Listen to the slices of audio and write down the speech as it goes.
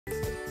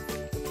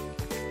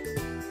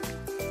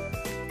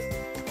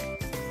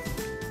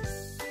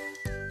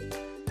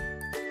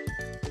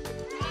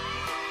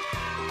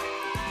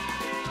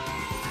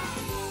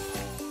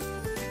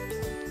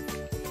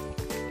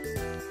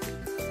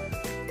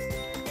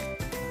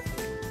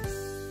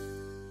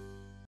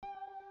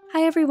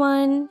Hi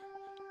everyone!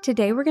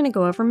 Today we're going to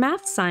go over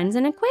math signs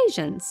and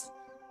equations.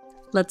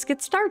 Let's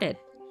get started.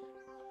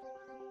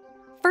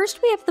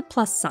 First we have the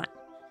plus sign.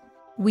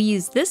 We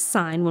use this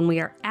sign when we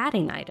are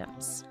adding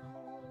items.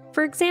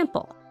 For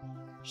example,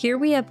 here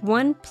we have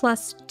 1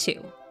 plus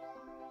 2.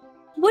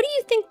 What do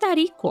you think that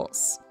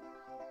equals?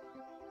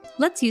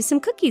 Let's use some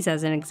cookies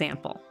as an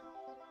example.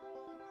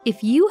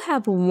 If you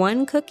have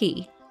 1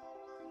 cookie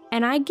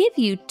and I give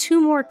you 2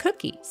 more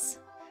cookies,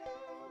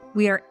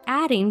 we are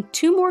adding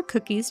 2 more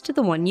cookies to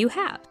the one you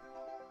have.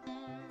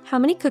 How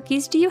many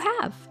cookies do you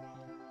have?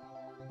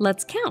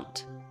 Let's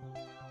count.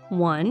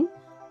 1,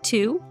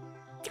 2,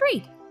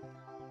 3.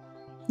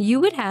 You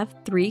would have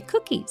 3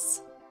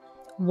 cookies.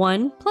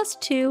 1 plus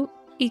 2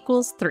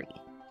 equals 3.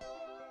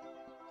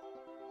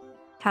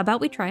 How about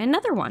we try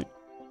another one?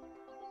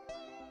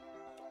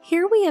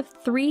 Here we have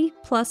 3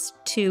 plus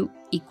 2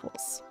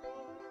 equals.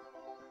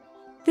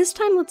 This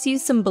time let's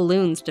use some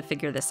balloons to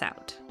figure this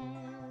out.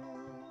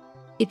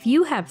 If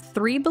you have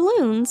 3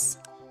 balloons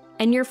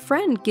and your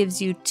friend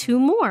gives you 2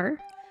 more,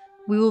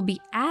 we will be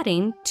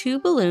adding 2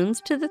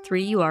 balloons to the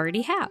 3 you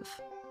already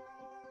have.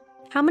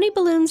 How many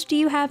balloons do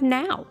you have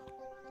now?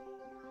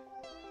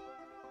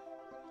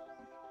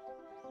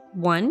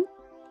 1,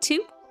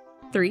 2,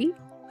 3,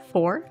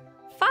 4,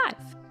 5.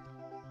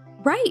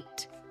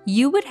 Right,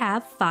 you would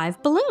have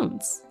 5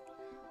 balloons.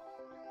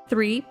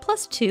 3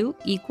 plus 2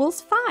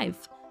 equals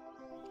 5.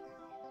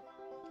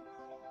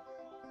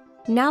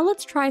 Now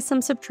let's try some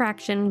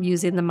subtraction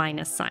using the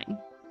minus sign.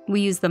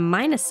 We use the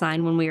minus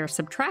sign when we are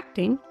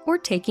subtracting or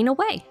taking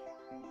away.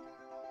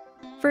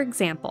 For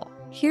example,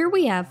 here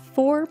we have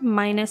 4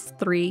 minus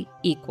 3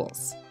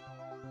 equals.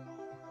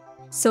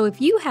 So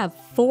if you have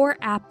 4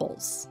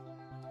 apples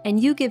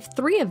and you give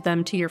 3 of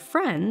them to your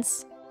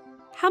friends,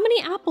 how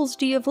many apples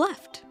do you have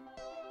left?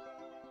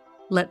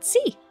 Let's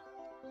see.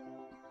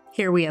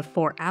 Here we have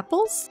 4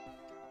 apples.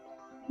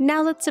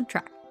 Now let's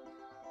subtract.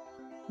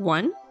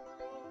 1,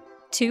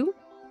 2,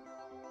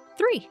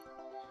 3.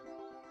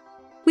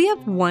 We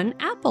have 1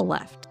 apple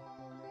left.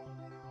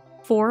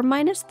 4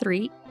 minus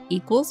 3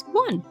 equals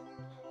 1.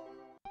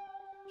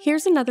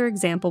 Here's another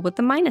example with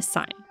the minus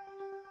sign.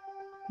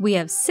 We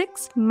have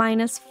 6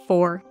 minus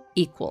 4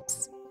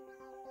 equals.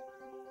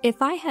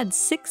 If I had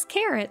 6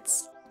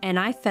 carrots and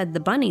I fed the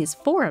bunnies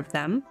 4 of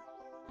them,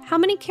 how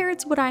many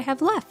carrots would I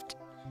have left?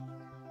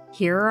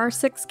 Here are our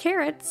 6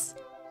 carrots,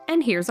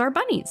 and here's our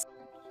bunnies.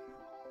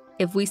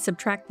 If we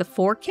subtract the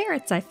 4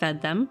 carrots I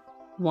fed them,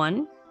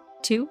 1,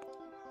 2,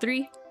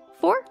 3,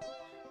 4,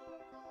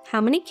 how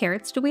many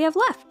carrots do we have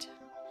left?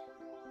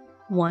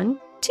 1,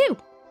 2.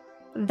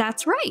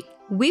 That's right,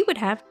 we would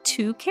have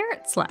 2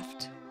 carrots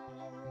left.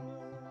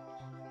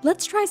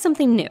 Let's try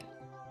something new.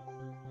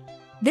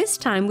 This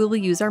time we will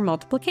use our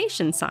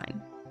multiplication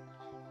sign.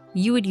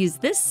 You would use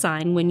this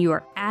sign when you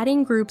are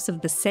adding groups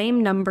of the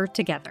same number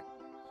together.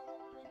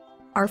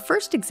 Our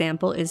first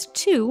example is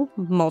 2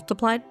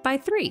 multiplied by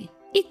 3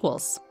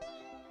 equals.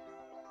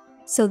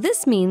 So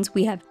this means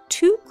we have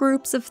 2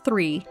 groups of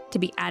 3 to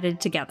be added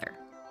together.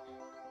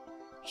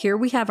 Here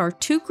we have our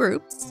 2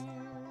 groups.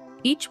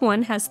 Each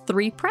one has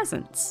 3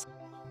 presents.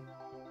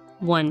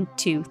 1,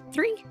 2,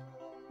 3.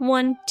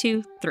 1,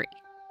 2, 3.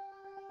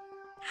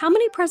 How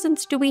many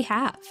presents do we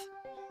have?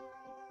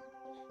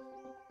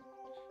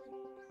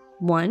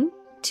 1,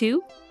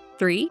 2,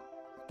 3,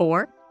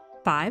 4,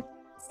 5,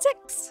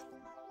 6.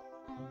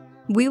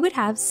 We would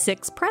have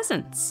 6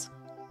 presents.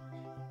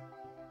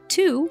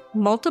 2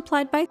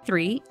 multiplied by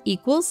 3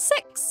 equals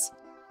 6.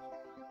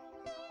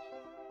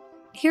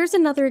 Here's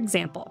another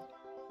example.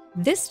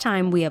 This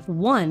time we have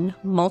 1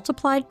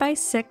 multiplied by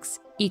 6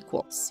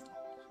 equals.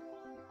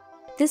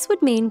 This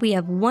would mean we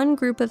have 1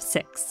 group of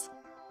 6,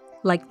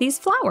 like these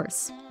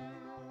flowers.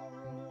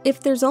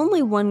 If there's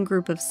only 1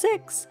 group of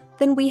 6,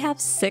 then we have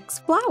 6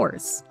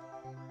 flowers.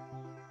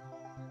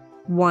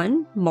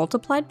 1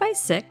 multiplied by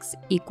 6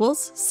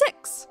 equals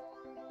 6.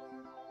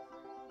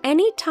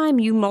 Anytime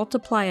you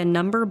multiply a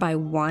number by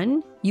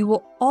 1, you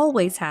will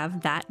always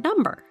have that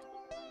number,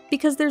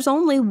 because there's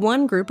only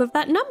 1 group of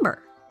that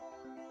number.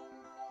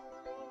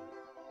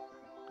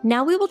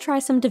 Now we will try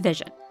some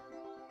division.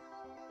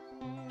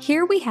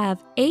 Here we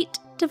have 8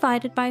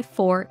 divided by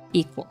 4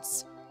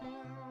 equals.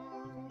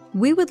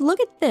 We would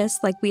look at this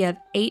like we have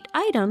 8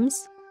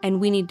 items,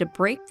 and we need to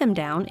break them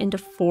down into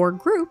 4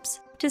 groups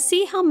to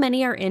see how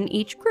many are in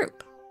each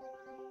group.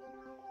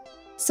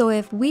 So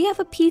if we have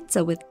a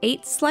pizza with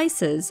 8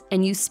 slices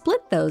and you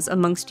split those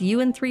amongst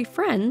you and 3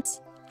 friends,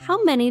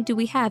 how many do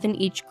we have in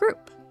each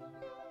group?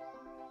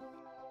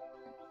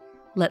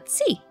 Let's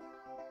see.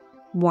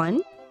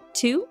 1,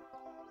 2,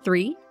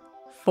 3,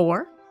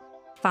 4,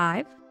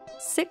 5,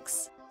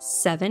 6,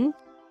 7,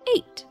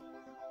 8.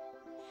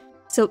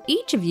 So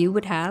each of you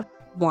would have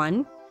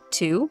 1,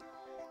 2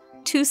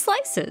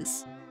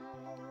 slices.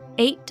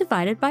 8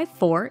 divided by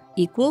 4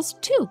 equals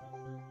 2.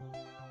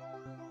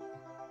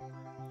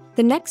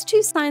 The next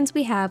 2 signs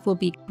we have will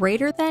be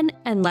greater than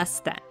and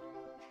less than.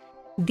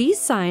 These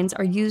signs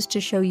are used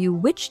to show you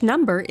which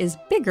number is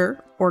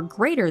bigger or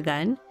greater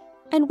than,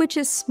 and which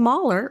is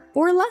smaller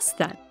or less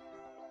than.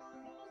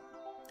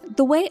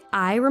 The way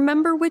I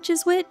remember which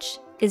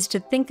is to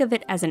think of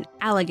it as an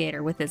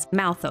alligator with his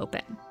mouth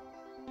open.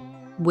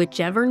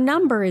 Whichever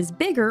number is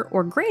bigger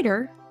or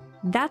greater,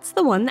 that's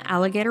the one the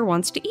alligator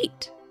wants to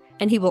eat,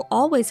 and he will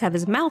always have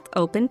his mouth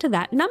open to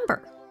that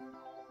number.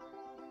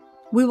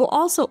 We will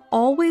also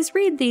always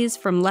read these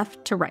from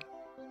left to right.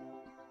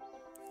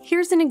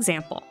 Here's an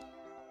example.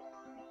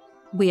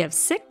 We have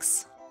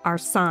 6, our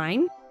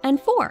sign, and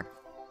 4.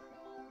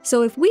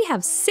 So if we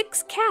have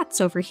 6 cats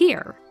over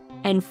here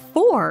and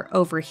 4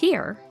 over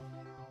here,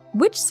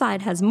 which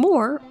side has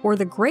more or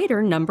the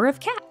greater number of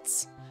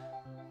cats?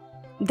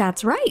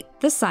 That's right,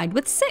 the side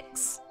with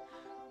 6.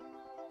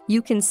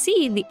 You can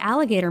see the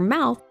alligator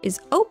mouth is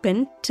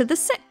open to the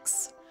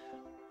 6.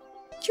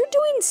 You're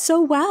doing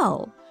so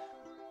well.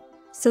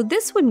 So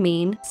this would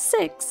mean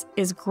 6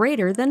 is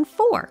greater than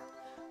 4.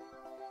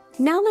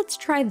 Now let's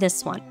try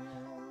this one.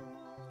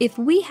 If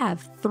we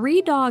have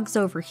 3 dogs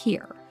over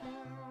here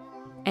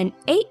and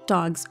 8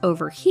 dogs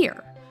over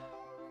here,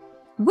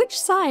 which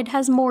side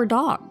has more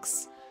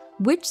dogs?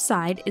 Which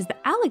side is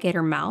the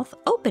alligator mouth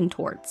open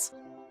towards?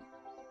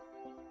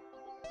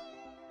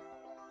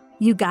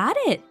 You got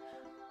it!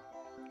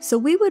 So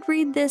we would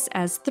read this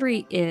as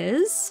 3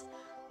 is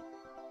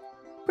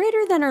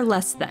greater than or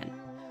less than?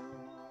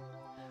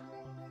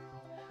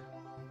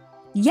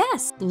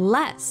 Yes,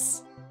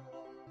 less.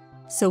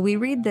 So we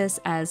read this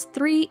as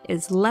 3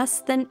 is less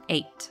than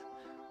 8.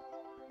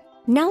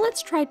 Now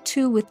let's try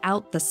 2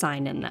 without the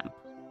sign in them.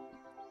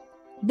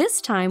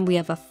 This time we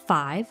have a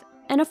 5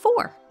 and a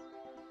 4.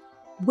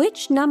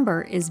 Which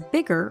number is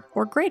bigger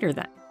or greater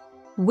than?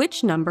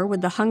 Which number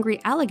would the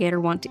hungry alligator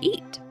want to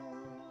eat?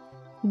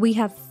 We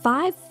have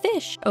 5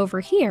 fish over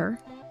here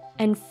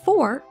and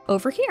 4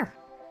 over here.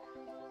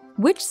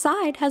 Which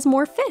side has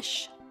more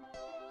fish?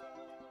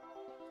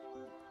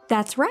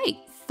 That's right,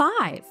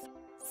 5.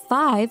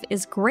 5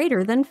 is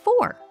greater than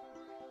 4.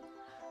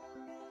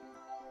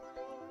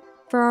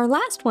 For our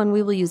last one,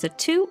 we will use a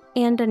 2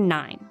 and a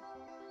 9.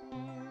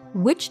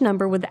 Which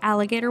number would the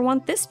alligator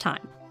want this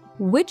time?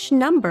 Which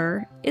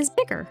number is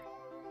bigger?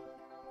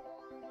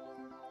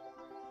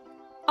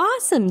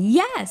 Awesome,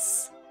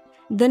 yes!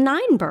 The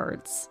 9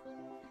 birds.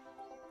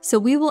 So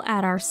we will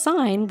add our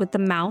sign with the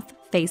mouth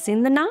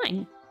facing the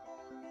 9.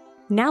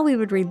 Now we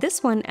would read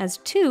this one as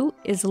 2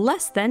 is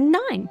less than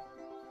 9.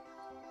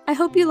 I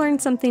hope you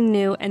learned something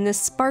new and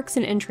this sparks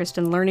an interest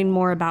in learning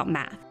more about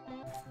math.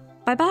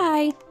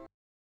 Bye-bye!